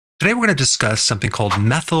Today we're going to discuss something called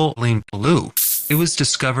methylene blue. It was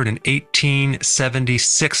discovered in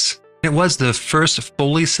 1876. It was the first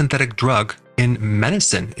fully synthetic drug in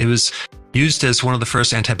medicine. It was used as one of the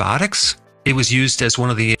first antibiotics. It was used as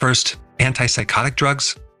one of the first antipsychotic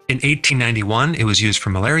drugs. In 1891, it was used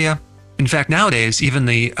for malaria. In fact, nowadays, even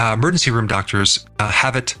the emergency room doctors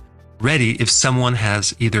have it ready if someone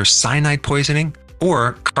has either cyanide poisoning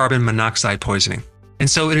or carbon monoxide poisoning. And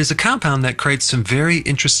so it is a compound that creates some very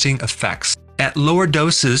interesting effects. At lower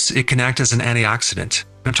doses, it can act as an antioxidant.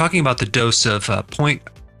 I'm talking about the dose of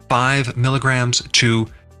 0.5 milligrams to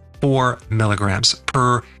 4 milligrams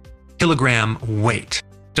per kilogram weight.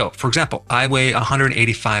 So, for example, I weigh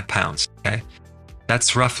 185 pounds, okay?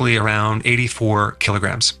 That's roughly around 84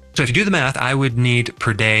 kilograms. So if you do the math, I would need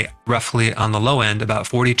per day, roughly on the low end, about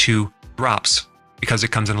 42 drops because it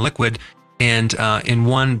comes in a liquid. And in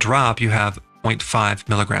one drop, you have 0.5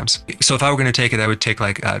 milligrams. So if I were going to take it, I would take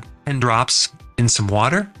like 10 drops in some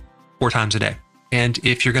water 4 times a day. And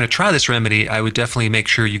if you're going to try this remedy, I would definitely make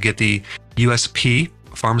sure you get the USP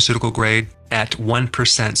pharmaceutical grade at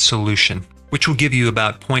 1% solution, which will give you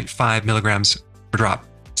about 0.5 milligrams per drop.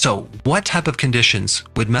 So what type of conditions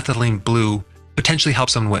would methylene blue potentially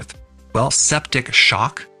help someone with? Well, septic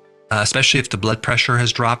shock, especially if the blood pressure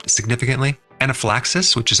has dropped significantly.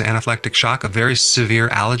 Anaphylaxis, which is anaphylactic shock, a very severe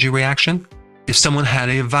allergy reaction. If someone had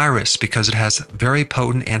a virus, because it has very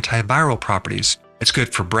potent antiviral properties. It's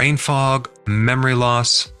good for brain fog, memory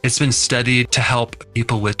loss. It's been studied to help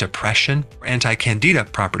people with depression, anti-candida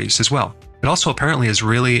properties as well. It also apparently is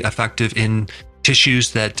really effective in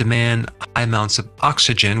tissues that demand high amounts of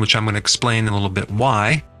oxygen, which I'm going to explain in a little bit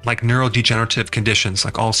why, like neurodegenerative conditions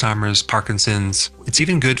like Alzheimer's, Parkinson's. It's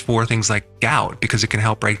even good for things like gout because it can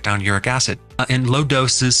help break down uric acid. In low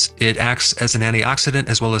doses, it acts as an antioxidant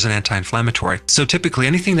as well as an anti-inflammatory. So typically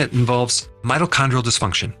anything that involves mitochondrial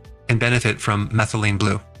dysfunction can benefit from methylene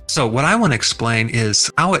blue. So what I want to explain is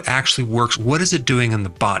how it actually works. What is it doing in the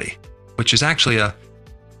body? Which is actually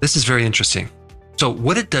this is very interesting. So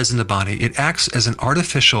what it does in the body, it acts as an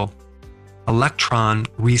artificial electron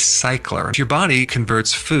recycler. If your body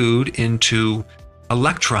converts food into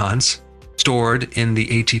electrons stored in the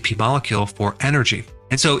ATP molecule for energy.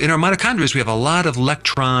 And so in our mitochondria, we have a lot of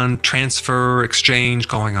electron transfer exchange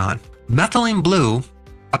going on. Methylene blue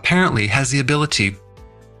apparently has the ability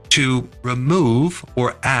to remove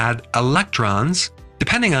or add electrons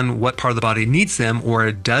depending on what part of the body needs them or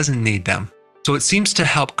it doesn't need them. So it seems to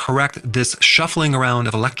help correct this shuffling around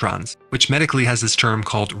of electrons, which medically has this term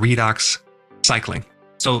called redox cycling.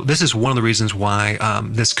 So this is one of the reasons why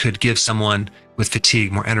this could give someone with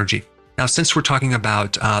fatigue more energy. Now, since we're talking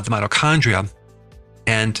about the mitochondria,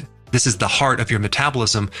 and this is the heart of your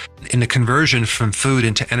metabolism, in the conversion from food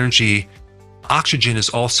into energy, oxygen is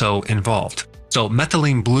also involved. So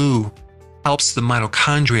methylene blue helps the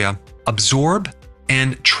mitochondria absorb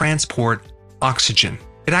and transport oxygen.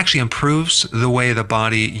 It actually improves the way the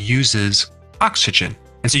body uses oxygen.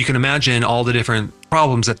 And so you can imagine all the different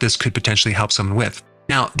problems that this could potentially help someone with.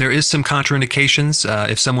 Now, there is some contraindications.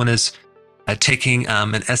 If someone is taking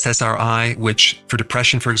an SSRI, which for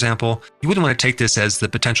depression, for example, you wouldn't want to take this as the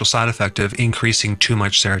potential side effect of increasing too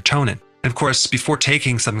much serotonin. And of course, before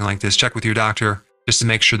taking something like this, check with your doctor just to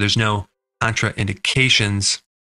make sure there's no contraindications.